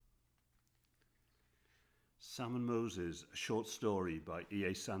Sam and Moses, a short story by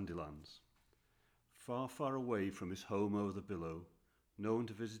E.A. Sandilands. Far, far away from his home over the billow, no one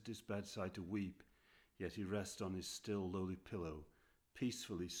to visit his bedside to weep, yet he rests on his still lowly pillow,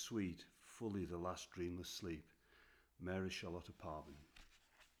 peacefully sweet, fully the last dreamless sleep. Mary Charlotte Parvin.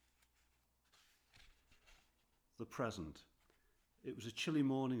 The present. It was a chilly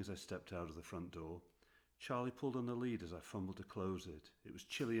morning as I stepped out of the front door. Charlie pulled on the lead as I fumbled to close it. It was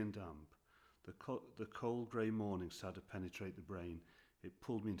chilly and damp. The cold grey morning started to penetrate the brain. It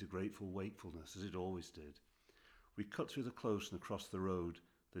pulled me into grateful wakefulness, as it always did. We cut through the close and across the road.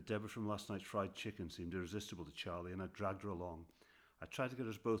 The debris from last night's fried chicken seemed irresistible to Charlie, and I dragged her along. I tried to get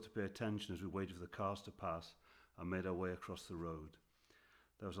us both to pay attention as we waited for the cars to pass and made our way across the road.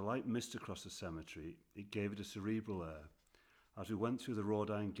 There was a light mist across the cemetery. It gave it a cerebral air. As we went through the wrought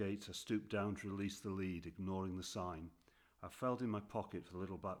iron gates, I stooped down to release the lead, ignoring the sign. I felt in my pocket for the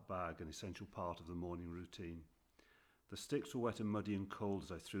little black bag, an essential part of the morning routine. The sticks were wet and muddy and cold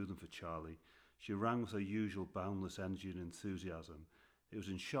as I threw them for Charlie. She rang with her usual boundless energy and enthusiasm. It was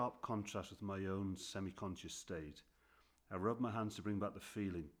in sharp contrast with my own semi-conscious state. I rubbed my hands to bring back the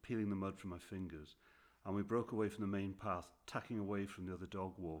feeling, peeling the mud from my fingers, and we broke away from the main path, tacking away from the other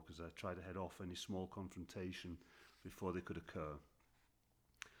dog walk as I tried to head off any small confrontation before they could occur.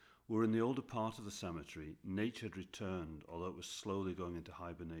 We were in the older part of the cemetery. Nature had returned, although it was slowly going into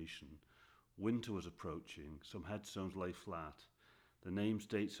hibernation. Winter was approaching. Some headstones lay flat. The names,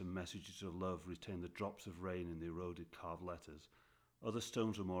 dates and messages of love retained the drops of rain in the eroded carved letters. Other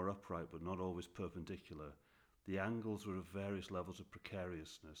stones were more upright, but not always perpendicular. The angles were of various levels of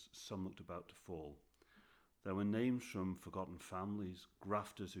precariousness. Some looked about to fall. There were names from forgotten families,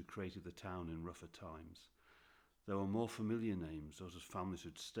 grafters who created the town in rougher times. There were more familiar names, those of families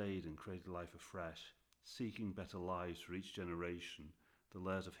who'd stayed and created life afresh, seeking better lives for each generation. The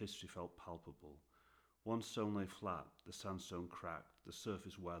layers of history felt palpable. One stone lay flat, the sandstone cracked, the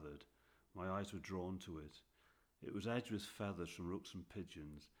surface weathered. My eyes were drawn to it. It was edged with feathers from rooks and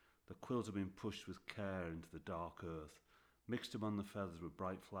pigeons. The quills had been pushed with care into the dark earth. Mixed among the feathers were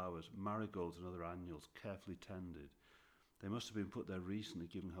bright flowers, marigolds and other annuals, carefully tended. They must have been put there recently,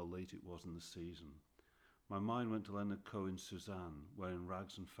 given how late it was in the season. My mind went to Leonard Cohen's Suzanne, wearing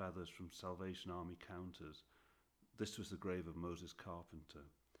rags and feathers from Salvation Army counters. This was the grave of Moses Carpenter.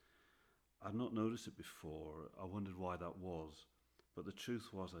 I had not noticed it before. I wondered why that was. But the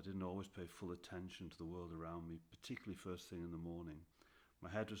truth was I didn't always pay full attention to the world around me, particularly first thing in the morning. My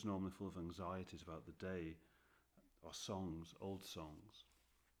head was normally full of anxieties about the day, or songs, old songs.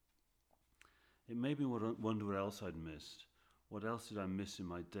 It made me wonder what else I'd missed. What else did I miss in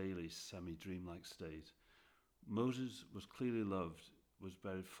my daily, semi-dreamlike state? Moses was clearly loved, was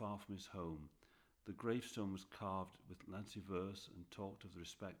buried far from his home. The gravestone was carved with lengthy verse and talked of the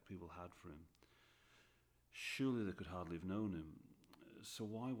respect people had for him. Surely they could hardly have known him. So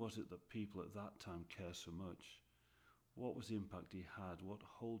why was it that people at that time cared so much? What was the impact he had? What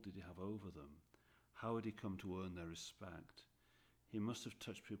hold did he have over them? How had he come to earn their respect? He must have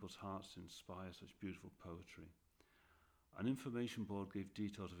touched people's hearts to inspire such beautiful poetry. An information board gave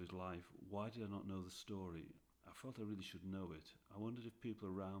details of his life. Why did I not know the story? I felt I really should know it. I wondered if people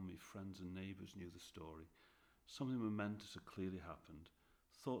around me, friends and neighbours, knew the story. Something momentous had clearly happened.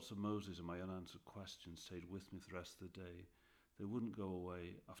 Thoughts of Moses and my unanswered questions stayed with me for the rest of the day. They wouldn't go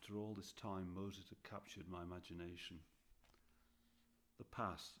away. After all this time, Moses had captured my imagination. The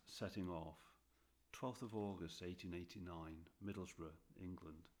past, setting off. 12th of August, 1889, Middlesbrough,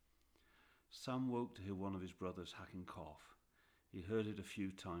 England. Sam woke to hear one of his brothers hacking cough. He heard it a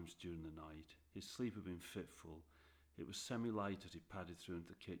few times during the night. His sleep had been fitful. It was semi-light as he padded through into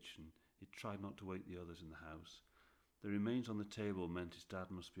the kitchen. He tried not to wake the others in the house. The remains on the table meant his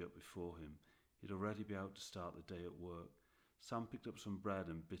dad must be up before him. He'd already be out to start the day at work. Sam picked up some bread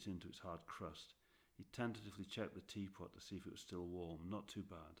and bit into its hard crust. He tentatively checked the teapot to see if it was still warm. Not too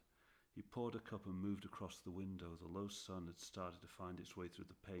bad. He poured a cup and moved across the window. The low sun had started to find its way through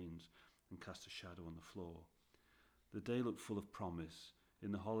the panes and cast a shadow on the floor. The day looked full of promise.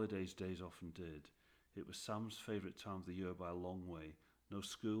 In the holidays, days often did. It was Sam's favourite time of the year by a long way. No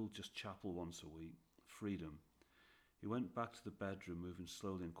school, just chapel once a week. Freedom. He went back to the bedroom, moving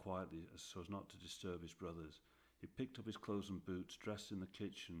slowly and quietly so as not to disturb his brothers. He picked up his clothes and boots, dressed in the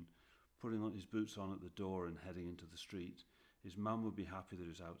kitchen, putting on his boots on at the door and heading into the street. His mum would be happy that he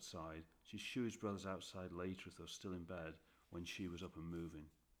was outside. She'd shoo his brothers outside later if they were still in bed, when she was up and moving.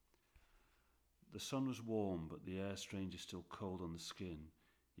 The sun was warm, but the air strangely still cold on the skin.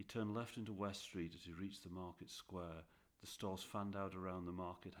 He turned left into West Street as he reached the market square. The stalls fanned out around the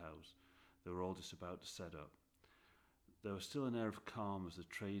market house. They were all just about to set up. There was still an air of calm as the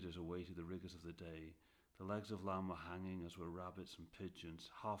traders awaited the rigours of the day. The legs of lamb were hanging, as were rabbits and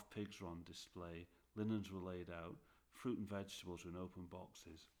pigeons. Half pigs were on display. Linens were laid out. Fruit and vegetables were in open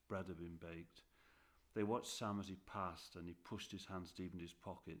boxes. Bread had been baked. They watched Sam as he passed, and he pushed his hands deep into his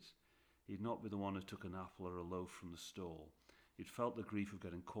pockets. He'd not been the one who took an apple or a loaf from the stall. He'd felt the grief of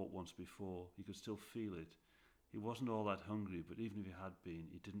getting caught once before. He could still feel it. He wasn't all that hungry, but even if he had been,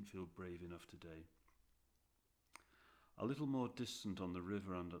 he didn't feel brave enough today. A little more distant on the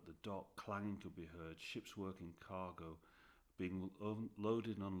river and at the dock, clanging could be heard, ships working cargo, being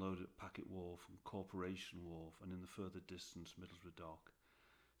loaded and unloaded at Packet Wharf and Corporation Wharf, and in the further distance, Middlesbrough dock.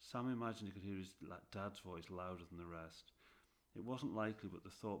 Sam imagined he could hear his dad's voice louder than the rest. It wasn't likely, but the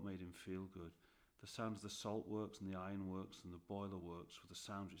thought made him feel good. The sound of the salt works and the iron works and the boiler works were the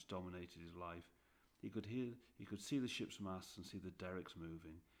sounds which dominated his life. He could see the ship's masts and see the derricks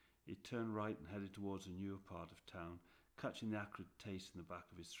moving. He turned right and headed towards a newer part of town, catching the acrid taste in the back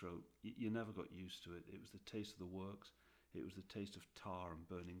of his throat. You never got used to it. It was the taste of the works. It was the taste of tar and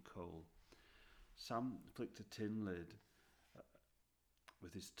burning coal. Sam flicked a tin lid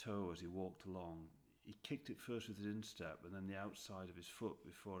with his toe as he walked along. He kicked it first with his instep and then the outside of his foot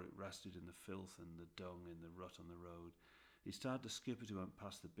before it rested in the filth and the dung in the rut on the road. He started to skip as he went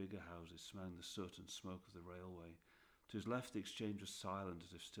past the bigger houses, smelling the soot and smoke of the railway. To his left, the exchange was silent,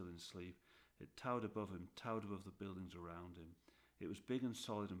 as if still in sleep. It towered above him, towered above the buildings around him. It was big and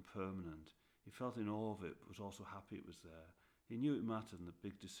solid and permanent. He felt in awe of it, but was also happy it was there. He knew it mattered and that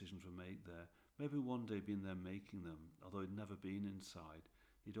big decisions were made there. Maybe one day been there making them, although he'd never been inside.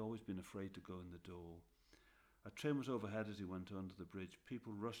 He'd always been afraid to go in the door. A train was overhead as he went under the bridge.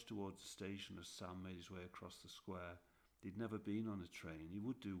 People rushed towards the station as Sam made his way across the square. He'd never been on a train. He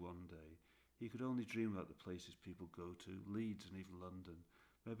would do one day. He could only dream about the places people go to, Leeds and even London.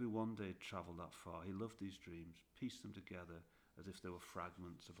 Maybe one day he'd travel that far. He loved these dreams, pieced them together as if they were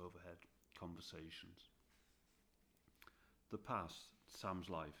fragments of overhead conversations. The past,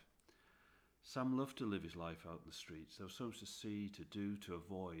 Sam's life. Sam loved to live his life out in the streets. There was so much to see, to do, to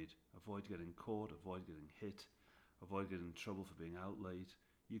avoid. Avoid getting caught, avoid getting hit, avoid getting in trouble for being out late.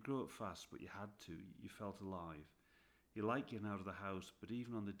 You grew up fast, but you had to. You felt alive. He liked getting out of the house, but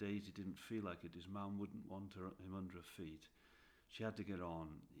even on the days he didn't feel like it, his mum wouldn't want him under her feet. She had to get on.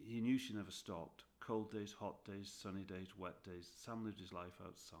 He knew she never stopped. Cold days, hot days, sunny days, wet days. Sam lived his life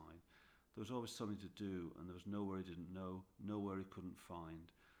outside. There was always something to do, and there was nowhere he didn't know, nowhere he couldn't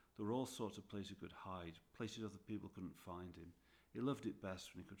find. There were all sorts of places he could hide, places other people couldn't find him. He loved it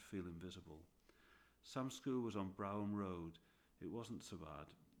best when he could feel invisible. Sam's school was on Brougham Road. It wasn't so bad.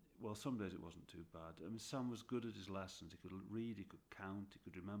 Well, some days it wasn't too bad. Sam was good at his lessons. He could read, he could count, he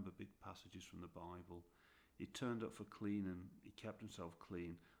could remember big passages from the Bible. He turned up for cleaning, he kept himself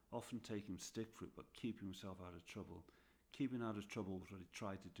clean, often taking stick for it, but keeping himself out of trouble. Keeping out of trouble was what he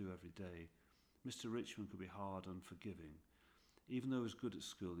tried to do every day. Mr. Richmond could be hard, unforgiving. Even though he was good at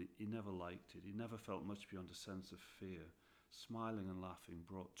school, he never liked it. He never felt much beyond a sense of fear. Smiling and laughing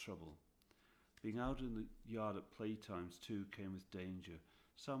brought trouble. Being out in the yard at playtimes too came with danger.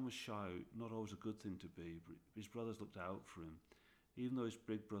 Sam was shy, not always a good thing to be, but his brothers looked out for him. Even though his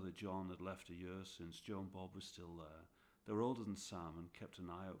big brother John had left a year since, Joe and Bob were still there. They were older than Sam and kept an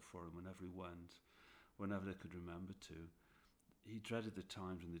eye out for him whenever he went, whenever they could remember to. He dreaded the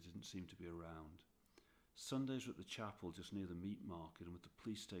times when they didn't seem to be around. Sundays were at the chapel just near the meat market and with the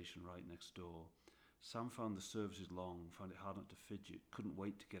police station right next door. Sam found the services long, found it hard not to fidget, couldn't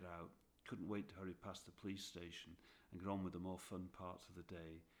wait to get out, couldn't wait to hurry past the police station and get on with the more fun parts of the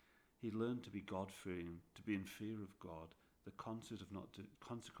day. He'd learned to be God-fearing, to be in fear of God. The consequences of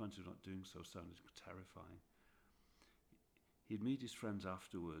not doing so sounded terrifying. He'd meet his friends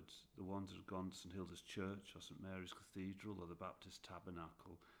afterwards, the ones that had gone to St Hilda's Church or St Mary's Cathedral or the Baptist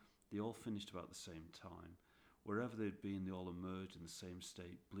Tabernacle. They all finished about the same time. Wherever they'd been, they all emerged in the same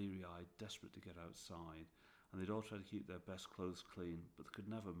state, bleary-eyed, desperate to get outside, and they'd all try to keep their best clothes clean, but they could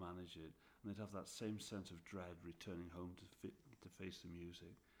never manage it, and they'd have that same sense of dread returning home to face the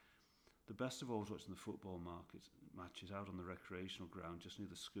music. The best of all was watching the football matches out on the recreational ground just near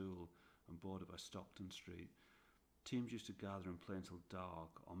the school and bordered by Stockton Street. Teams used to gather and play until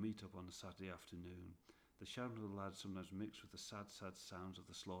dark, or meet up on a Saturday afternoon. The shouting of the lads sometimes mixed with the sad, sad sounds of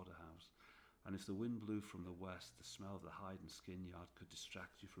the slaughterhouse, and if the wind blew from the west, the smell of the hide and skin yard could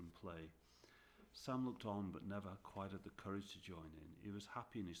distract you from play. Sam looked on, but never quite had the courage to join in. He was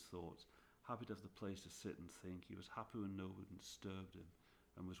happy in his thoughts, happy to have the place to sit and think. He was happy when no one disturbed him,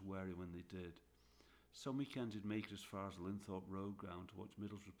 and was wary when they did. Some weekends he'd make it as far as the Linthorpe Road ground to watch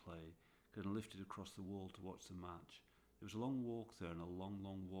Middlesbrough play, getting lifted across the wall to watch the match. It was a long walk there and a long,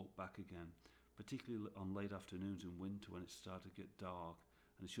 long walk back again, particularly on late afternoons in winter when it started to get dark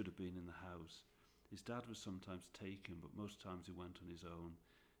and he should have been in the house. His dad would sometimes take him, but most times he went on his own.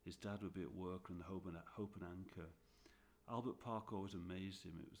 His dad would be at work in the Hope and Anchor. Albert Park always amazed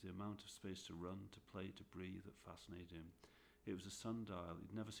him. It was the amount of space to run, to play, to breathe that fascinated him. It was a sundial.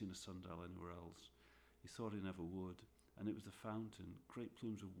 He'd never seen a sundial anywhere else. He thought he never would. And it was the fountain, great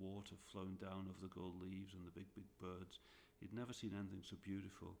plumes of water flowing down over the gold leaves and the big, big birds. He'd never seen anything so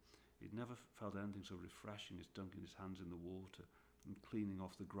beautiful. He'd never felt anything so refreshing as dunking his hands in the water and cleaning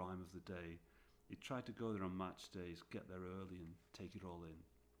off the grime of the day. He tried to go there on match days, get there early and take it all in.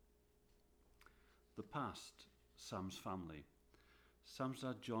 The past, Sam's family. Sam's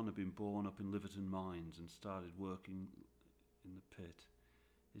dad John had been born up in Liverton Mines and started working in the pit.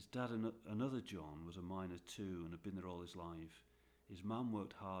 His dad, another John, was a miner too and had been there all his life. His mum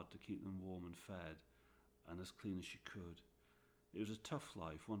worked hard to keep them warm and fed and as clean as she could. It was a tough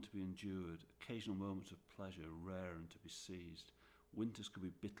life, one to be endured, occasional moments of pleasure, rare and to be seized. Winters could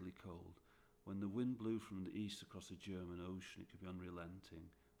be bitterly cold. When the wind blew from the east across the German Ocean, it could be unrelenting.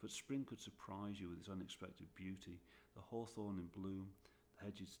 But spring could surprise you with its unexpected beauty, the hawthorn in bloom, the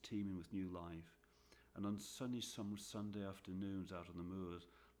hedges teeming with new life. And on sunny summer Sunday afternoons out on the moors,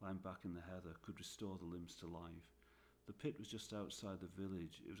 lying back in the heather, could restore the limbs to life. The pit was just outside the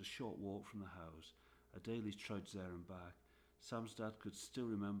village. It was a short walk from the house, a daily trudge there and back. Sam's dad could still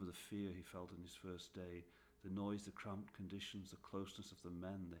remember the fear he felt on his first day, the noise, the cramped conditions, the closeness of the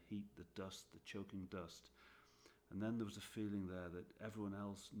men, the heat, the dust, the choking dust. And then there was a feeling there that everyone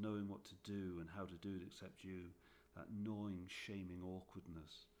else knowing what to do and how to do it except you, that gnawing, shaming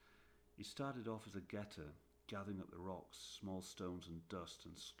awkwardness. He started off as a getter, gathering up the rocks, small stones and dust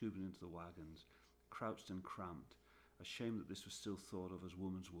and scooping into the wagons, crouched and cramped, ashamed that this was still thought of as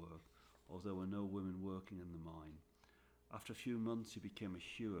woman's work, although there were no women working in the mine. After a few months he became a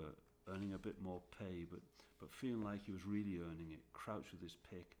hewer, earning a bit more pay, but feeling like he was really earning it, crouched with his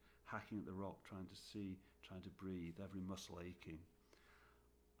pick, hacking at the rock, trying to see, trying to breathe, every muscle aching.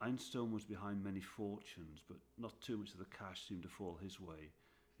 Ironstone was behind many fortunes, but not too much of the cash seemed to fall his way.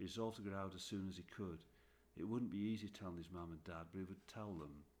 He resolved to get out as soon as he could. It wouldn't be easy telling his mum and dad, but he would tell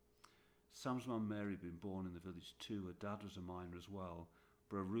them. Sam's mum Mary had been born in the village too. Her dad was a miner as well,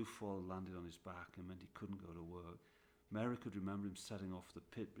 but a roof fall landed on his back and meant he couldn't go to work. Mary could remember him setting off the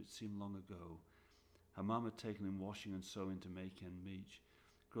pit, but it seemed long ago. Her mum had taken him washing and sewing to make ends meet.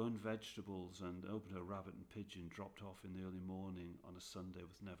 Grown vegetables and opened her rabbit and pigeon, dropped off in the early morning on a Sunday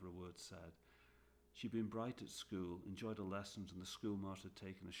with never a word said. She'd been bright at school, enjoyed her lessons, and the schoolmaster had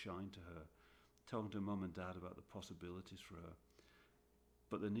taken a shine to her, talking to mum and dad about the possibilities for her.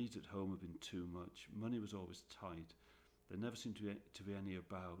 But the needs at home had been too much. Money was always tight. There never seemed to be any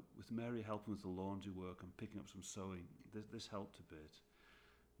about. With Mary helping with the laundry work and picking up some sewing, this helped a bit.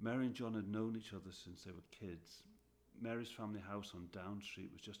 Mary and John had known each other since they were kids. Mary's family house on Down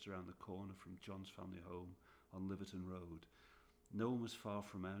Street was just around the corner from John's family home on Liverton Road. No one was far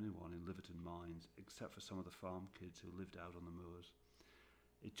from anyone in Liverton Mines, except for some of the farm kids who lived out on the moors.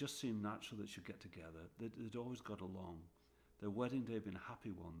 It just seemed natural that they should get together. They'd always got along. Their wedding day had been a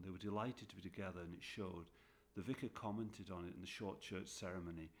happy one. They were delighted to be together, and it showed. The vicar commented on it in the short church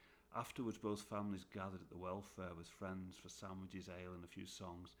ceremony. Afterwards, both families gathered at the welfare with friends for sandwiches, ale, and a few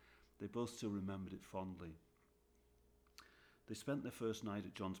songs. They both still remembered it fondly. They spent their first night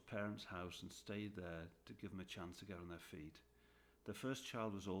at John's parents' house and stayed there to give them a chance to get on their feet. Their first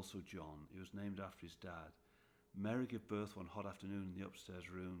child was also John. He was named after his dad. Mary gave birth one hot afternoon in the upstairs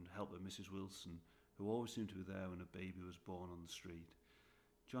room, helped by Mrs. Wilson, who always seemed to be there when a baby was born on the street.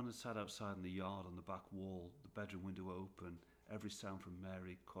 John had sat outside in the yard on the back wall, the bedroom window open, every sound from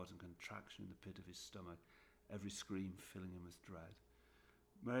Mary causing contraction in the pit of his stomach, every scream filling him with dread.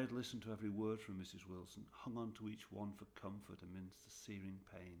 Mary had listened to every word from Mrs. Wilson, hung on to each one for comfort amidst the searing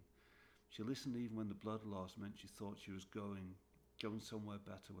pain. She listened even when the blood loss meant she thought she was going somewhere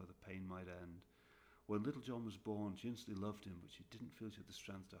better where the pain might end. When little John was born, she instantly loved him, but she didn't feel she had the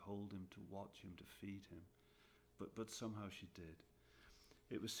strength to hold him, to watch him, to feed him. But somehow she did.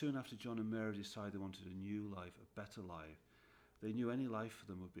 It was soon after John and Mary decided they wanted a new life, a better life. They knew any life for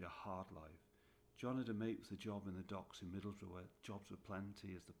them would be a hard life. John had a mate with a job in the docks in Middlesbrough, where jobs were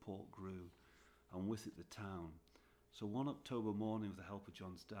plenty as the port grew, and with it the town. So one October morning, with the help of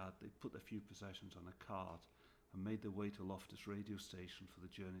John's dad, they put their few possessions on a cart and made their way to Loftus radio station for the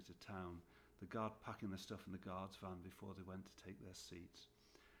journey to town, the guard packing their stuff in the guard's van before they went to take their seats.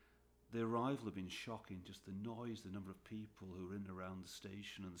 The arrival had been shocking, just the noise, the number of people who were in and around the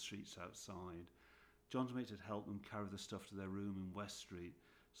station and the streets outside. John's mate had helped them carry the stuff to their room in West Street.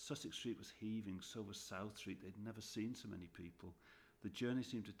 Sussex Street was heaving, so was South Street. They'd never seen so many people. The journey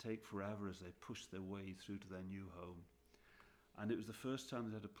seemed to take forever as they pushed their way through to their new home. And it was the first time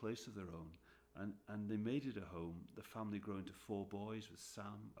they had a place of their own, And they made it a home, the family growing to 4 boys, with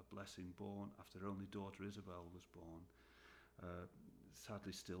Sam, a blessing, born after their only daughter Isabel was born,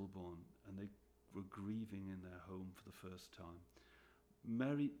 sadly stillborn, and they were grieving in their home for the first time.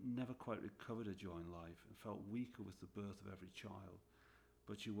 Mary never quite recovered her joy in life and felt weaker with the birth of every child,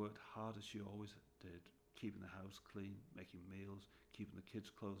 but she worked hard as she always did, keeping the house clean, making meals, keeping the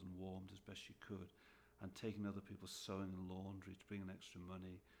kids' clothes warmed as best she could, and taking other people's sewing and laundry to bring in extra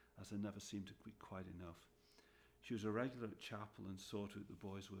money, as there never seemed to be quite enough. She was a regular at chapel and saw to it the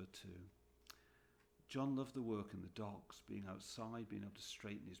boys were too. John loved the work in the docks, being outside, being able to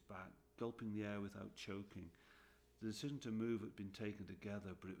straighten his back, gulping the air without choking. The decision to move had been taken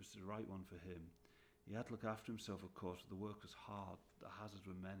together, but it was the right one for him. He had to look after himself, of course, but the work was hard, the hazards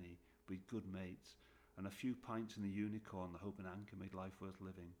were many, but he had good mates, and a few pints in the Unicorn, the Hope and Anchor, made life worth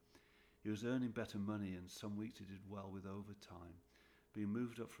living. He was earning better money, and some weeks he did well with overtime. Being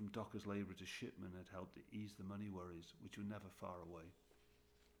moved up from docker's labourer to shipman had helped to ease the money worries, which were never far away.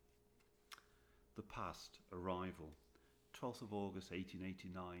 The past, arrival, 12th of August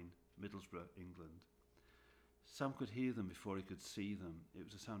 1889, Middlesbrough, England. Sam could hear them before he could see them. It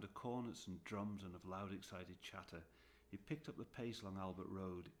was a sound of cornets and drums and of loud, excited chatter. He picked up the pace along Albert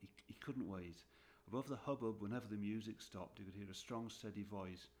Road. He couldn't wait. Above the hubbub, whenever the music stopped, he could hear a strong, steady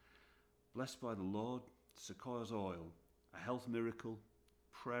voice. Blessed by the Lord, Sequah's oil, a health miracle,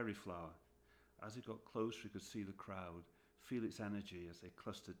 prairie flower. As he got closer, he could see the crowd, feel its energy as they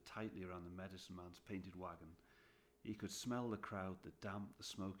clustered tightly around the medicine man's painted wagon. He could smell the crowd, the damp, the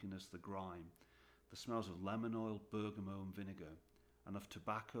smokiness, the grime, the smells of lemon oil, bergamot and vinegar, and of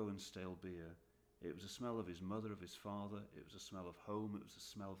tobacco and stale beer. It was the smell of his mother, of his father. It was the smell of home. It was the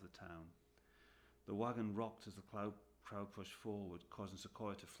smell of the town. The wagon rocked as the crowd pushed forward, causing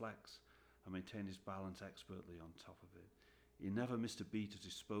Sequah to flex and maintain his balance expertly on top of it. He never missed a beat as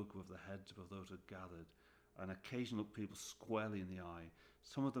he spoke above the heads of those who had gathered, and occasionally looked people squarely in the eye.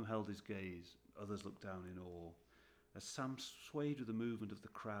 Some of them held his gaze, others looked down in awe. As Sam swayed with the movement of the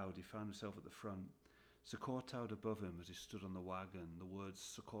crowd, he found himself at the front. Sequah towered above him as he stood on the wagon, the words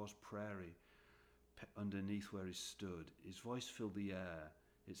Sequah's Prairie underneath where he stood. His voice filled the air.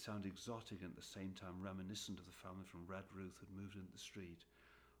 It sounded exotic and at the same time reminiscent of the family from Red Ruth who had moved into the street.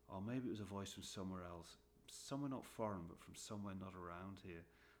 Or maybe it was a voice from somewhere else, somewhere not foreign but from somewhere not around here,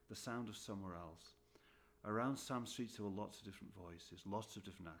 the sound of somewhere else. Around Sam Street there were lots of different voices, lots of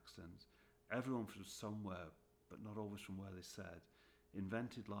different accents, everyone from somewhere but not always from where they said.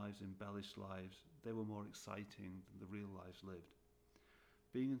 Invented lives, embellished lives, they were more exciting than the real lives lived.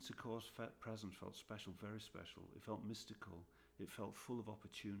 Being in Sequah's presence felt special, very special. It felt mystical. It felt full of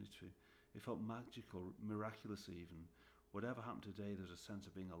opportunity. It felt magical, miraculous even. Whatever happened today, there was a sense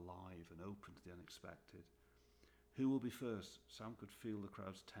of being alive and open to the unexpected. Who will be first? Sam could feel the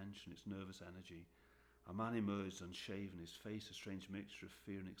crowd's tension, its nervous energy. A man emerged unshaven, his face a strange mixture of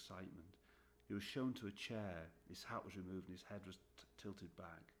fear and excitement. He was shown to a chair, his hat was removed and his head was tilted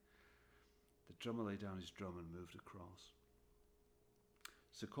back. The drummer laid down his drum and moved across.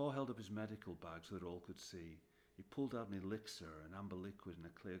 Sequah held up his medical bag so that all could see. He pulled out an elixir, an amber liquid in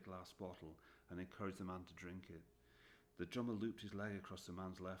a clear glass bottle, and encouraged the man to drink it. The drummer looped his leg across the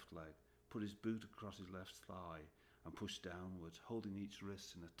man's left leg, put his boot across his left thigh, and pushed downwards, holding each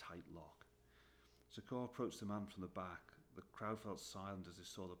wrist in a tight lock. Sequah approached the man from the back. The crowd felt silent as they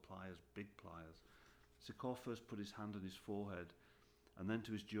saw the pliers, big pliers. Sequah first put his hand on his forehead, and then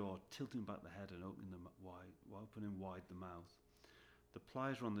to his jaw, tilting back the head and opening wide the mouth. The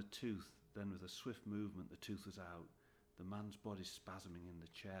pliers were on the tooth, then with a swift movement the tooth was out. The man's body spasming in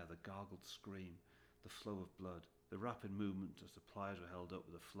the chair, the gargled scream, the flow of blood, the rapid movement as the pliers were held up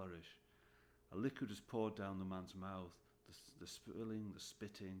with a flourish. A liquid was poured down the man's mouth, the spilling, the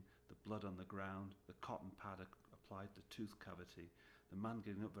spitting, the blood on the ground, the cotton pad applied to the tooth cavity, the man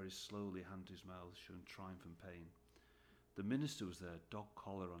getting up very slowly, hand to his mouth, showing triumph and pain. The minister was there, dog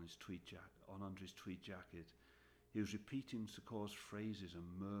collar on under his tweed jacket. He was repeating Sequah's phrases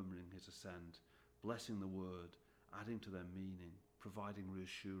and murmuring his assent, blessing the word, adding to their meaning, providing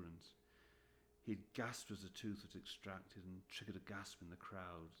reassurance. He had gasped as the tooth was extracted and triggered a gasp in the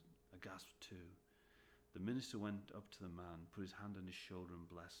crowd, a gasp too. The minister went up to the man, put his hand on his shoulder and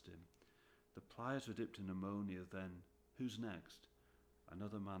blessed him. The pliers were dipped in ammonia, then, who's next?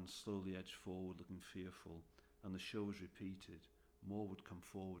 Another man slowly edged forward, looking fearful, and the show was repeated. More would come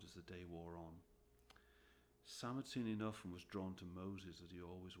forward as the day wore on. Sam had seen enough and was drawn to Moses as he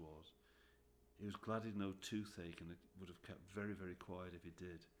always was. He was glad he'd no toothache and would have kept very, very quiet if he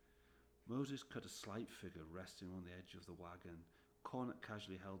did. Moses cut a slight figure resting on the edge of the wagon, cornet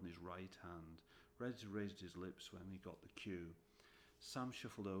casually held in his right hand, ready to raise his lips when he got the cue. Sam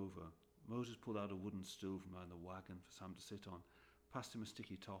shuffled over. Moses pulled out a wooden stool from behind the wagon for Sam to sit on, passed him a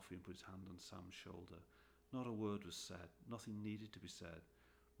sticky toffee and put his hand on Sam's shoulder. Not a word was said. Nothing needed to be said.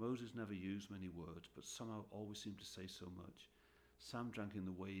 Moses never used many words, but somehow always seemed to say so much. Sam drank in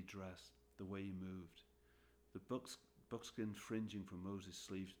the way he dressed, the way he moved. The buckskin fringing from Moses'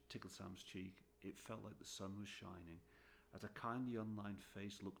 sleeves tickled Sam's cheek. It felt like the sun was shining. As a kindly unlined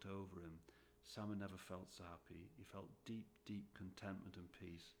face looked over him, Sam had never felt so happy. He felt deep, deep contentment and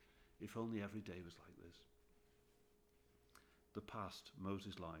peace. If only every day was like this. The past,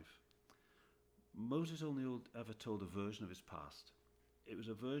 Moses' life. Moses only ever told a version of his past. It was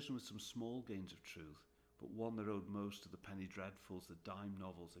a version with some small gains of truth, but one that owed most to the penny dreadfuls, the dime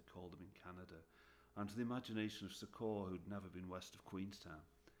novels they called them in Canada, and to the imagination of Sequah, who'd never been west of Queenstown.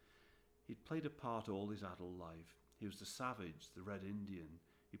 He'd played a part all his adult life. He was the savage, the Red Indian.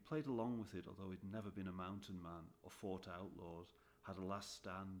 He played along with it, although he'd never been a mountain man or fought outlaws, had a last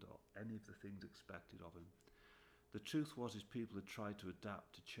stand, or any of the things expected of him. The truth was his people had tried to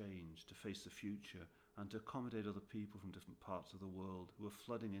adapt, to change, to face the future, and to accommodate other people from different parts of the world who were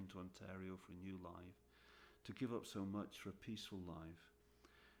flooding into Ontario for a new life, to give up so much for a peaceful life.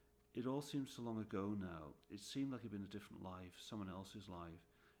 It all seemed so long ago now. It seemed like he'd been a different life, someone else's life.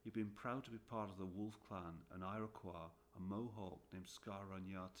 He'd been proud to be part of the Wolf Clan, an Iroquois, a Mohawk named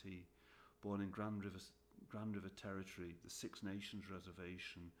Ska-Yun-Ya-Te, born in Grand River Territory, the Six Nations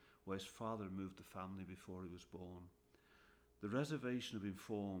Reservation, where his father had moved the family before he was born. The reservation had been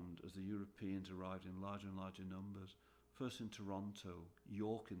formed as the Europeans arrived in larger and larger numbers, first in Toronto,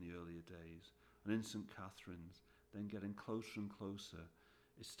 York in the earlier days, and in St. Catharines, then getting closer and closer,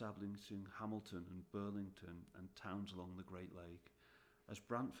 establishing Hamilton and Burlington and towns along the Great Lake. As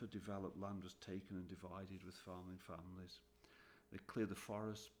Brantford developed, land was taken and divided with farming families. They cleared the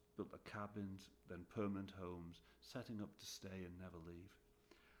forests, built the cabins, then permanent homes, setting up to stay and never leave.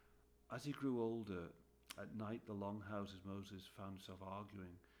 As he grew older, at night the long houses Moses found himself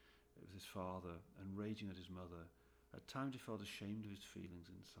arguing with his father and raging at his mother. At times he felt ashamed of his feelings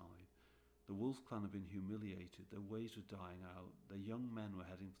inside. The Wolf Clan had been humiliated, their ways were dying out, their young men were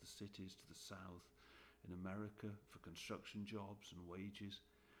heading for the cities to the south, in America, for construction jobs and wages.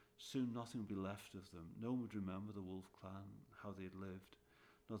 Soon nothing would be left of them. No one would remember the Wolf Clan, how they had lived,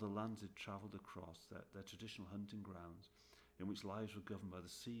 nor the lands they'd travelled across, their traditional hunting grounds, in which lives were governed by the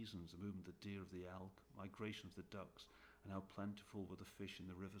seasons, the movement of the deer, of the elk, migration of the ducks, and how plentiful were the fish in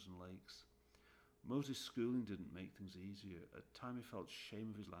the rivers and lakes. Moses' schooling didn't make things easier. At times he felt shame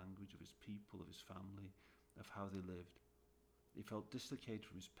of his language, of his people, of his family, of how they lived. He felt dislocated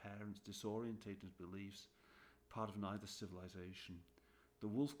from his parents, disorientated in his beliefs, part of neither civilization. The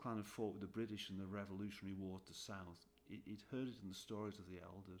Wolf Clan had fought with the British in the Revolutionary War to the south. He'd heard it in the stories of the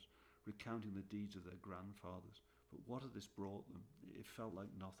elders, recounting the deeds of their grandfathers. But what had this brought them? It felt like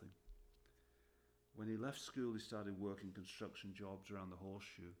nothing. When he left school, he started working construction jobs around the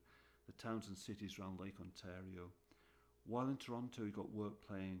Horseshoe, the towns and cities around Lake Ontario. While in Toronto, he got work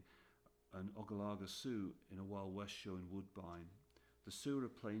playing an Ogallala Sioux in a Wild West show in Woodbine. The Sioux were a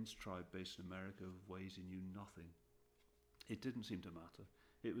Plains tribe based in America of ways he knew nothing. It didn't seem to matter.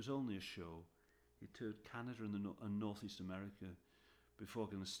 It was only a show. He toured Canada and Northeast America before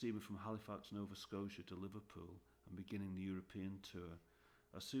getting a steamer from Halifax, Nova Scotia to Liverpool and beginning the European tour.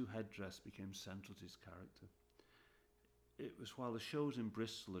 A Sioux headdress became central to his character. It was while the show was in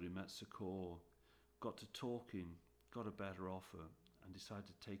Bristol that he met Sequah, got to talking, got a better offer, and decided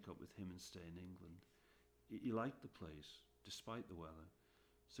to take up with him and stay in England. He liked the place, despite the weather.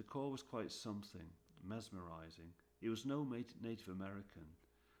 Sequah was quite something, mesmerising. He was no Native American,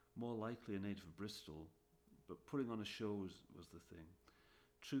 more likely a native of Bristol, but putting on a show was the thing.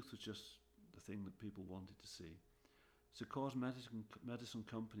 Truth was just the thing that people wanted to see. Sequah's medicine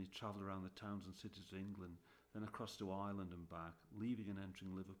company travelled around the towns and cities of England, then across to Ireland and back, leaving and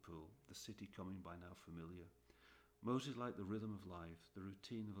entering Liverpool, the city coming by now familiar. Moses liked the rhythm of life, the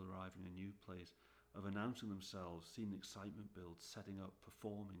routine of arriving in a new place, of announcing themselves, seeing excitement build, setting up,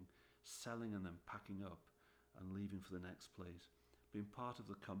 performing, selling and then packing up and leaving for the next place. Being part of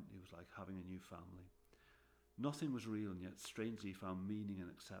the company was like having a new family. Nothing was real, and yet strangely he found meaning and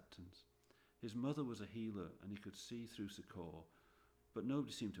acceptance. His mother was a healer and he could see through Sequah, but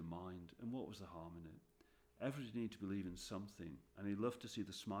nobody seemed to mind, and what was the harm in it? Everybody needed to believe in something, and he loved to see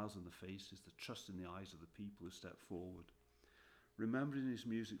the smiles on the faces, the trust in the eyes of the people who stepped forward. Remembering his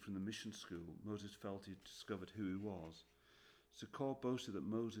music from the mission school, Moses felt he'd discovered who he was. Sequah boasted that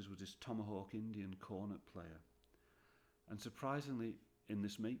Moses was his Tomahawk Indian cornet player. And surprisingly, in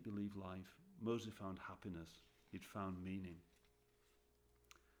this make-believe life, Moses found happiness. He'd found meaning.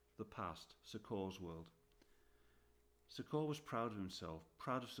 The past, Sequah's world. Sequah was proud of himself,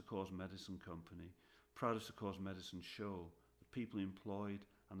 proud of Sequah's medicine company, proud of Sequah's medicine show, the people he employed,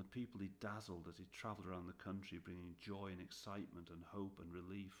 and the people he dazzled as he travelled around the country, bringing joy and excitement and hope and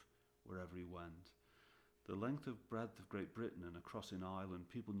relief wherever he went. The length of breadth of Great Britain and across in Ireland,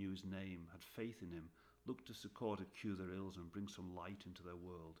 people knew his name, had faith in him, looked to Sequah to cure their ills and bring some light into their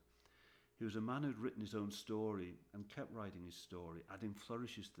world. He was a man who'd written his own story and kept writing his story, adding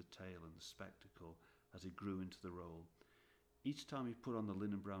flourishes to the tale and the spectacle as he grew into the role. Each time he put on the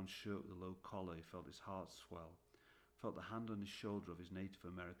linen brown shirt with a low collar, he felt his heart swell, felt the hand on his shoulder of his Native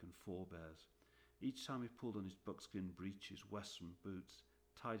American forebears. Each time he pulled on his buckskin breeches, western boots,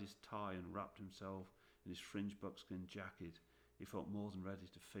 tied his tie and wrapped himself in his fringed buckskin jacket, he felt more than ready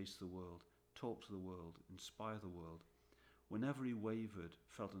to face the world, talk to the world, inspire the world. Whenever he wavered,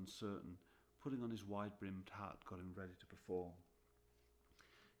 felt uncertain, putting on his wide-brimmed hat got him ready to perform.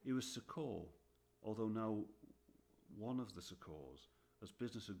 He was Sequah, although now one of the Sequahs. As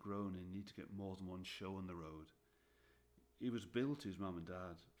business had grown, he needed to get more than one show on the road. He was billed to his mum and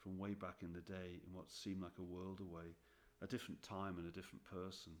dad from way back in the day in what seemed like a world away, a different time and a different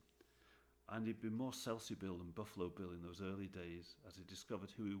person. And he'd been more Chelsea Bill than Buffalo Bill in those early days as he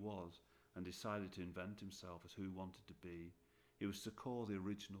discovered who he was and decided to invent himself as who he wanted to be. He was Sequah the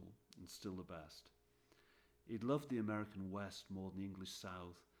original and still the best. He'd loved the American West more than the English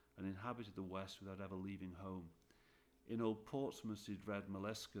South and inhabited the West without ever leaving home. In Old Portsmouth he'd read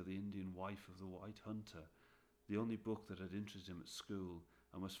Molesca, the Indian wife of the White Hunter, the only book that had interested him at school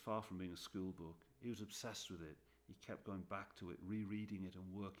and was far from being a school book. He was obsessed with it. He kept going back to it, rereading it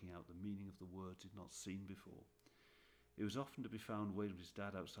and working out the meaning of the words he'd not seen before. He was often to be found waiting with his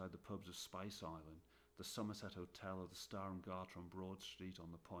dad outside the pubs of Spice Island, the Somerset Hotel or the Star and Garter on Broad Street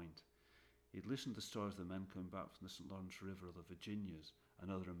on the Point. He'd listened to the stories of the men coming back from the St. Lawrence River or the Virginias and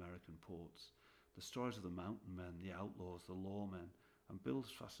other American ports, the stories of the mountain men, the outlaws, the lawmen, and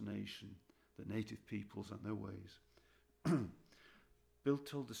Bill's fascination, the native peoples and their ways. Bill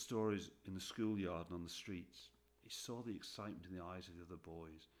told the stories in the schoolyard and on the streets. He saw the excitement in the eyes of the other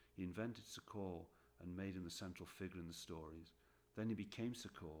boys. He invented Sequah and made him the central figure in the stories. Then he became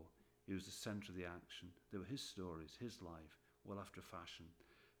Sequah. He was the centre of the action. They were his stories, his life, well after fashion.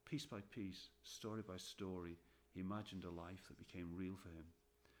 Piece by piece, story by story, he imagined a life that became real for him.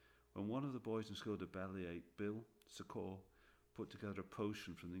 When one of the boys in school had a bellyache, Bill, Sequah, put together a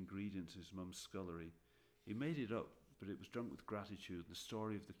potion from the ingredients in his mum's scullery. He made it up, but it was drunk with gratitude, and the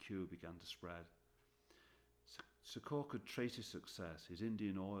story of the cure began to spread. Sequah could trace his success, his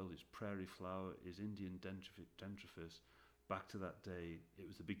Indian oil, his prairie flower, his Indian dentifrice, back to that day. It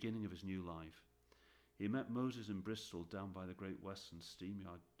was the beginning of his new life. He met Moses in Bristol down by the Great Western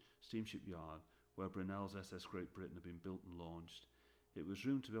steamship yard where Brunel's SS Great Britain had been built and launched. It was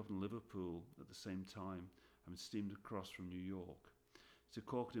rumored to be up in Liverpool at the same time and steamed across from New York.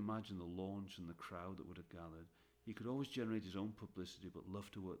 Sequah could imagine the launch and the crowd that would have gathered. He could always generate his own publicity but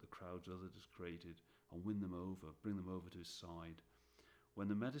loved to work the crowds others had created and win them over, bring them over to his side. When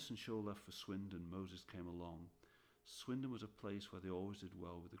the medicine show left for Swindon, Moses came along. Swindon was a place where they always did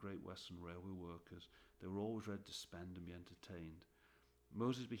well with the Great Western Railway workers. They were always ready to spend and be entertained.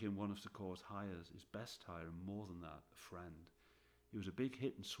 Moses became one of Sequah's hires, his best hire, and more than that, a friend. He was a big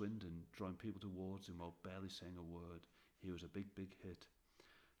hit in Swindon, drawing people towards him while barely saying a word. He was a big, big hit.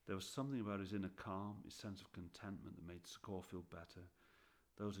 There was something about his inner calm, his sense of contentment that made Sequah feel better.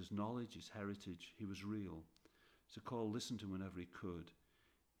 There was his knowledge, his heritage. He was real. Sequah listened to him whenever he could.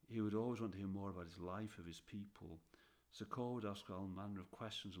 He would always want to hear more about his life, of his people. Sequah would ask all manner of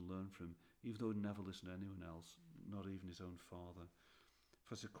questions and learn from him, even though he would never listen to anyone else, not even his own father.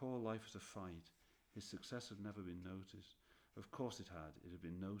 For Sequah, life was a fight. His success had never been noticed. Of course it had. It had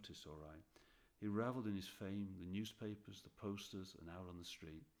been noticed, all right. He revelled in his fame, the newspapers, the posters, and out on the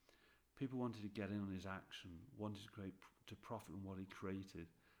street. People wanted to get in on his action, wanted to profit from what he created,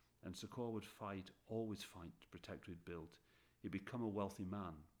 and Sequah would fight, always fight, to protect what he'd built. He'd become a wealthy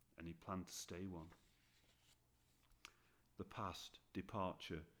man, and he planned to stay one. The past,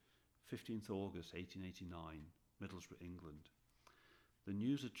 departure, 15th August 1889, Middlesbrough, England. The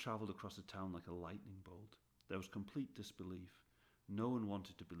news had travelled across the town like a lightning bolt. There was complete disbelief. No one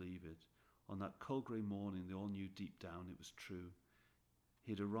wanted to believe it. On that cold grey morning, they all knew deep down it was true.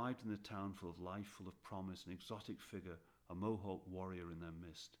 He had arrived in the town full of life, full of promise, an exotic figure, a Mohawk warrior in their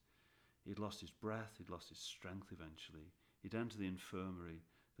midst. He'd lost his breath, he'd lost his strength eventually. He'd entered the infirmary.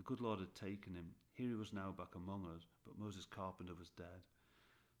 The good Lord had taken him. Here he was now back among us, but Moses Carpenter was dead.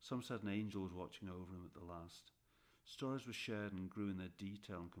 Some said an angel was watching over him at the last. Stories were shared and grew in their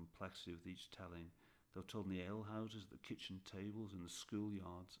detail and complexity with each telling. They were told in the alehouses, the kitchen tables, in the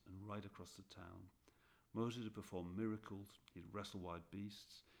schoolyards, and right across the town. Moses had performed miracles, he'd wrestled wild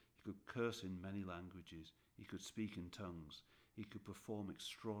beasts, he could curse in many languages, he could speak in tongues, he could perform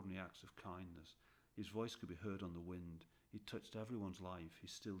extraordinary acts of kindness, his voice could be heard on the wind, he touched everyone's life, he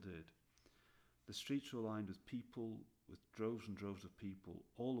still did. The streets were lined with people, with droves and droves of people,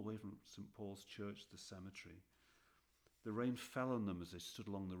 all the way from St. Paul's Church to the cemetery. The rain fell on them as they stood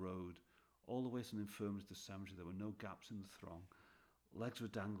along the road. All the way from the infirmary to the cemetery, there were no gaps in the throng. Legs were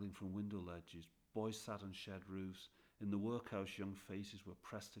dangling from window ledges. Boys sat on shed roofs. In the workhouse, young faces were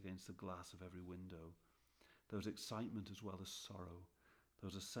pressed against the glass of every window. There was excitement as well as sorrow. There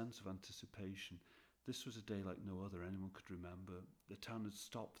was a sense of anticipation. This was a day like no other anyone could remember. The town had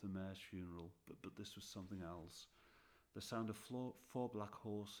stopped the mayor's funeral, but this was something else. The sound of four black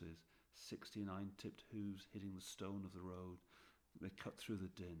horses, 69 tipped hooves hitting the stone of the road. They cut through the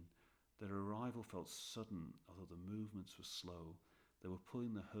din. Their arrival felt sudden, although the movements were slow. They were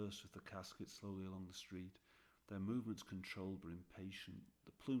pulling the hearse with the casket slowly along the street. Their movements controlled but impatient,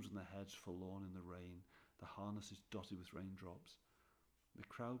 the plumes on their heads forlorn in the rain, the harnesses dotted with raindrops. The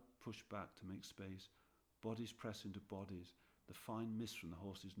crowd pushed back to make space, bodies pressed into bodies, the fine mist from the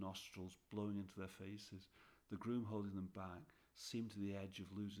horses' nostrils blowing into their faces, the groom holding them back, seemed to the edge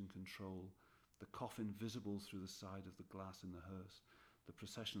of losing control, the coffin visible through the side of the glass in the hearse, the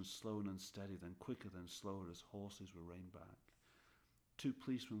procession slow and unsteady, then quicker, then slower as horses were reined back. 2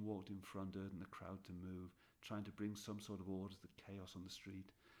 policemen walked in front, urging the crowd to move, trying to bring some sort of order to the chaos on the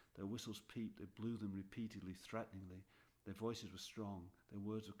street. Their whistles peeped, they blew them repeatedly, threateningly. Their voices were strong, their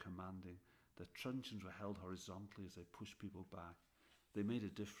words were commanding. Their truncheons were held horizontally as they pushed people back. They made a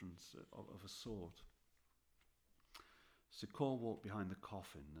difference of a sort. Sequah walked behind the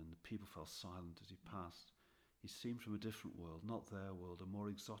coffin, and the people fell silent as he passed. He seemed from a different world, not their world, a more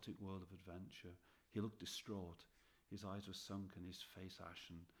exotic world of adventure. He looked distraught. His eyes were sunken, his face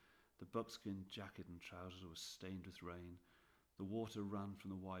ashen. The buckskin jacket and trousers were stained with rain. The water ran from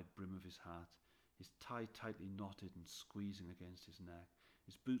the wide brim of his hat, his tie tightly knotted and squeezing against his neck,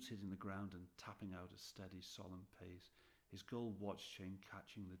 his boots hitting the ground and tapping out a steady, solemn pace, his gold watch chain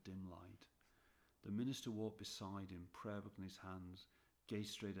catching the dim light. The minister walked beside him, prayer book in his hands,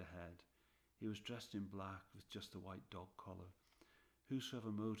 gazed straight ahead. He was dressed in black with just a white dog collar.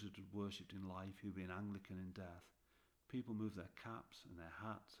 Whosoever Moses had worshipped in life, he would be an Anglican in death. People moved their caps and their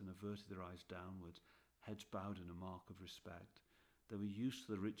hats and averted their eyes downwards, heads bowed in a mark of respect. They were used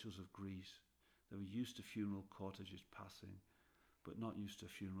to the rituals of Greece. They were used to funeral corteges passing, but not used to a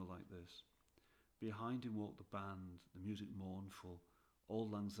funeral like this. Behind him walked the band, the music mournful,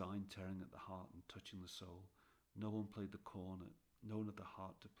 old lang syne tearing at the heart and touching the soul. No one played the cornet, no one had the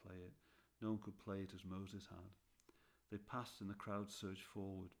heart to play it, no one could play it as Moses had. They passed and the crowd surged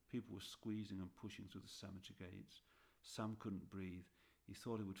forward. People were squeezing and pushing through the cemetery gates. Sam couldn't breathe. He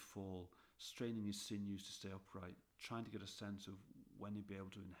thought he would fall, straining his sinews to stay upright, trying to get a sense of when he'd be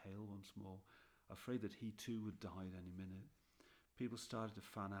able to inhale once more, afraid that he too would die at any minute. People started to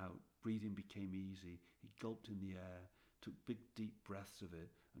fan out. Breathing became easy. He gulped in the air, took big deep breaths of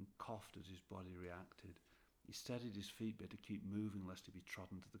it, and coughed as his body reacted. He steadied his feet but to keep moving lest he be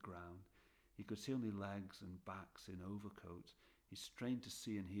trodden to the ground. He could see only legs and backs in overcoats. He strained to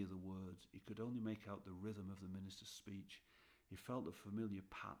see and hear the words. He could only make out the rhythm of the minister's speech. He felt the familiar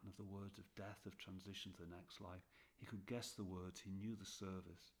pattern of the words of death, of transition to the next life. He could guess the words. He knew the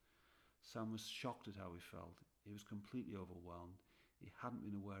service. Sam was shocked at how he felt. He was completely overwhelmed. He hadn't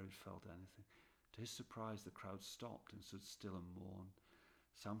been aware he'd felt anything. To his surprise, the crowd stopped and stood still and mourned.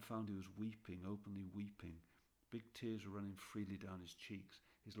 Sam found he was weeping, openly weeping. Big tears were running freely down his cheeks.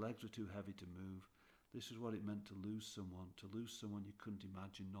 His legs were too heavy to move. This was what it meant to lose someone you couldn't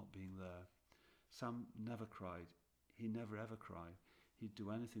imagine not being there. Sam never cried. He never ever cried. He'd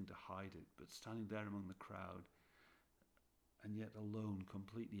do anything to hide it, but standing there among the crowd, and yet alone,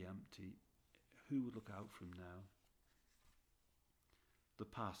 completely empty, who would look out for him now? The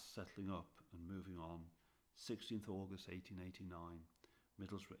past settling up and moving on. 16th August 1889,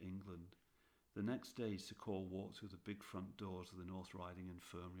 Middlesbrough, England. The next day, Sequah walked through the big front doors of the North Riding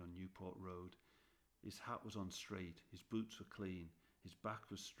Infirmary on Newport Road. His hat was on straight, his boots were clean, his back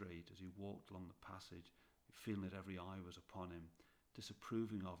was straight as he walked along the passage, feeling that every eye was upon him,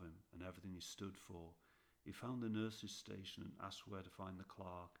 disapproving of him and everything he stood for. He found the nurse's station and asked where to find the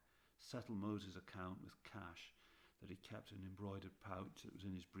clerk, settled Moses' account with cash that he kept in an embroidered pouch that was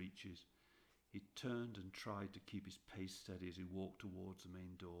in his breeches. He turned and tried to keep his pace steady as he walked towards the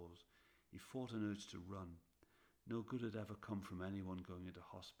main doors. He fought an urge to run. No good had ever come from anyone going into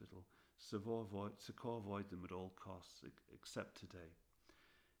hospital. Sequah avoided them at all costs, except today.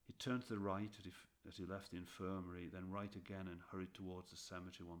 He turned to the right as he left the infirmary, then right again and hurried towards the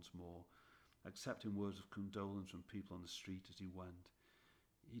cemetery once more. accepting words of condolence from people on the street as he went.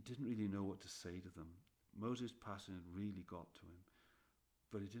 He didn't really know what to say to them. Moses' passing had really got to him,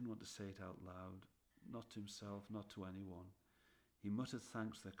 but he didn't want to say it out loud, not to himself, not to anyone. He muttered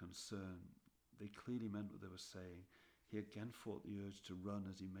thanks for their concern. They clearly meant what they were saying. He again fought the urge to run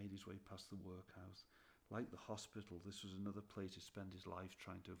as he made his way past the workhouse. Like the hospital, this was another place he spent his life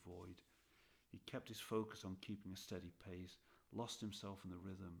trying to avoid. He kept his focus on keeping a steady pace, lost himself in the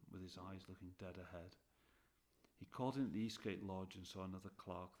rhythm, with his eyes looking dead ahead. He called in at the Eastgate Lodge and saw another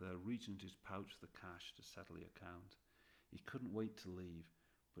clerk there, reaching into his pouch for the cash to settle the account. He couldn't wait to leave,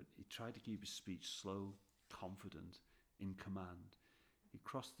 but he tried to keep his speech slow, confident, in command. He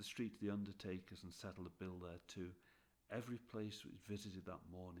crossed the street to the undertaker's and settled a bill there too. Every place he visited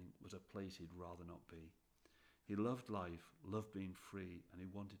that morning was a place he'd rather not be. He loved life, loved being free, and he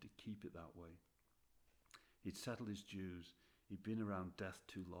wanted to keep it that way. He'd settled his dues. He'd been around death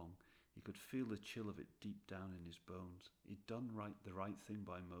too long. He could feel the chill of it deep down in his bones. He'd done the right thing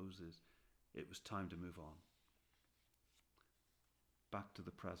by Moses. It was time to move on. Back to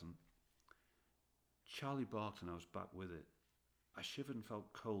the present. Charlie barked and I was back with it. I shivered and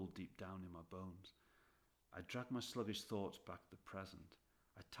felt cold deep down in my bones. I dragged my sluggish thoughts back to the present.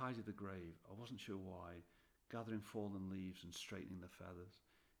 I tidied the grave. I wasn't sure why, gathering fallen leaves and straightening the feathers.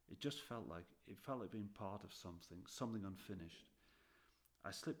 It just felt like being part of something unfinished.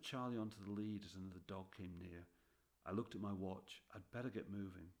 I slipped Charlie onto the lead as another dog came near. I looked at my watch. I'd better get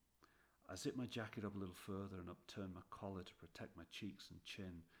moving. I zipped my jacket up a little further and upturned my collar to protect my cheeks and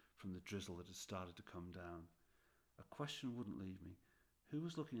chin from the drizzle that had started to come down. A question wouldn't leave me. Who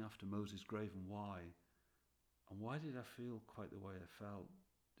was looking after Moses' grave and why? And why did I feel quite the way I felt?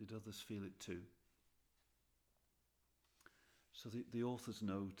 Did others feel it too? So the author's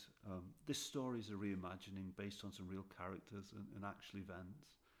note, this story is a reimagining based on some real characters and actual events.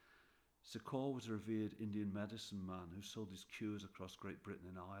 Sequah was a revered Indian medicine man who sold his cures across Great Britain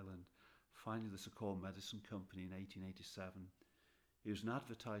and Ireland, founding the Sequah Medicine Company in 1887. He was an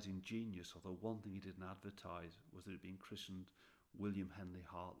advertising genius, although one thing he didn't advertise was that he had been christened William Henry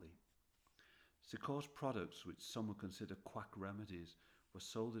Hartley. Sequah's products, which some would consider quack remedies, were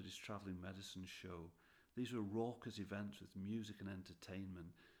sold at his travelling medicine show. These were raucous events with music and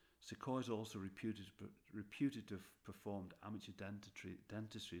entertainment. Sequah is also reputed to have performed amateur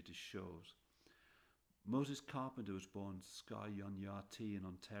dentistry at his shows. Moses Carpenter was born Ska-Yun-Ya-Te in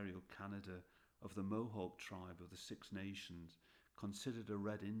Ontario, Canada, of the Mohawk tribe of the Six Nations, considered a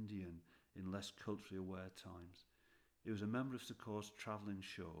Red Indian in less culturally aware times. He was a member of Sequah's travelling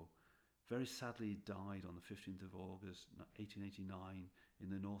show. Very sadly, he died on the 15th of August 1889 in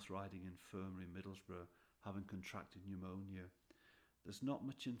the North Riding Infirmary in Middlesbrough, having contracted pneumonia. There's not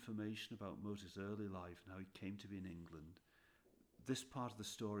much information about Moses' early life and how he came to be in England. This part of the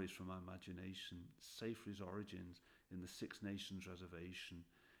story is from my imagination, save for his origins in the Six Nations Reservation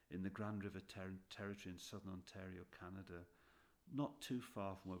in the Grand River Territory in southern Ontario, Canada, not too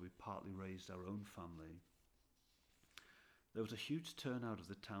far from where we partly raised our own family. There was a huge turnout of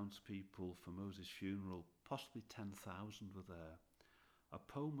the townspeople for Moses' funeral. Possibly 10,000 were there. A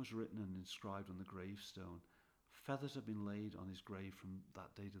poem was written and inscribed on the gravestone. Feathers have been laid on his grave from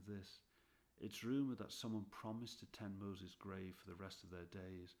that day to this. It's rumoured that someone promised to tend Moses' grave for the rest of their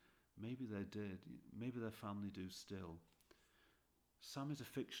days. Maybe they did. Maybe their family do still. Sam is a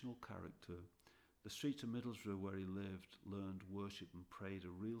fictional character. The streets of Middlesbrough where he lived, learned, worshipped and prayed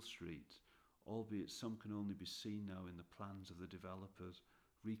are real streets, albeit some can only be seen now in the plans of the developers,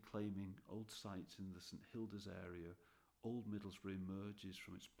 reclaiming old sites in the St Hilda's area. Old Middlesbrough emerges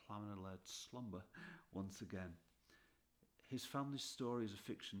from its planner-led slumber once again. His family's story is a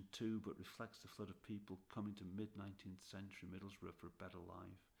fiction too, but reflects the flood of people coming to mid-19th century Middlesbrough for a better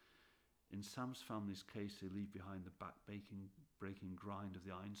life. In Sam's family's case, they leave behind the back-breaking grind of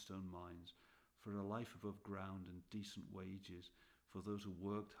the ironstone mines for a life above ground and decent wages for those who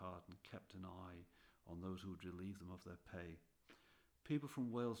worked hard and kept an eye on those who would relieve them of their pay. People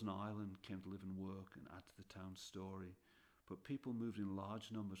from Wales and Ireland came to live and work and add to the town's story, but people moved in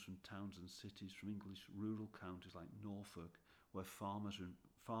large numbers from towns and cities from English rural counties like Norfolk, where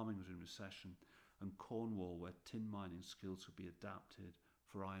farming was in recession, and Cornwall, where tin mining skills could be adapted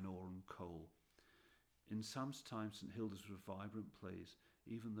for iron ore and coal. In Sam's time, St Hilda's was a vibrant place,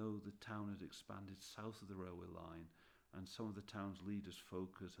 even though the town had expanded south of the railway line and some of the town's leaders'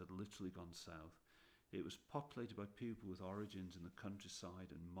 focus had literally gone south. It was populated by people with origins in the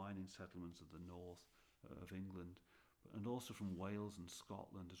countryside and mining settlements of the north of England, and also from Wales and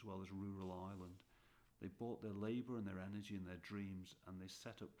Scotland, as well as rural Ireland. They bought their labour and their energy and their dreams, and they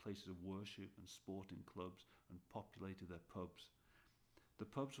set up places of worship and sporting clubs and populated their pubs. The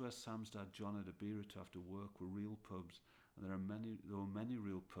pubs where Sam's dad John had a beer or two after work were real pubs, and there were many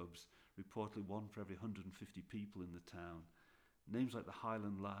real pubs, reportedly one for every 150 people in the town. Names like the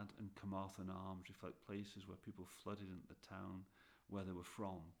Highland Lad and Carmarthen Arms reflect places where people flooded into the town where they were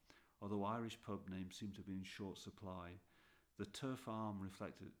from, although Irish pub names seem to be in short supply. The Turf Arms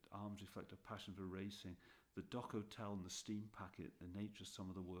reflect a passion for racing, the Dock Hotel and the Steam Packet, the nature of some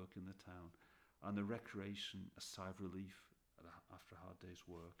of the work in the town, and the Recreation, a sigh of relief after a hard day's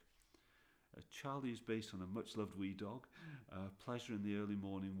work. Charlie is based on a much-loved wee dog, pleasure in the early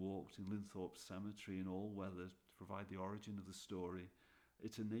morning walks in Linthorpe Cemetery in all weathers to provide the origin of the story.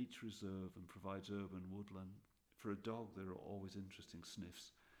 It's a nature reserve and provides urban woodland. For a dog, there are always interesting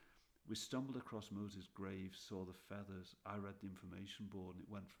sniffs. We stumbled across Moses' grave, saw the feathers. I read the information board and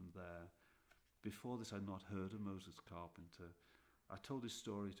it went from there. Before this, I'd not heard of Moses Carpenter. I told his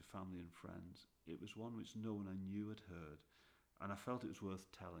story to family and friends. It was one which no one I knew had heard, and I felt it was worth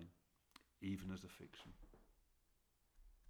telling, even as a fiction.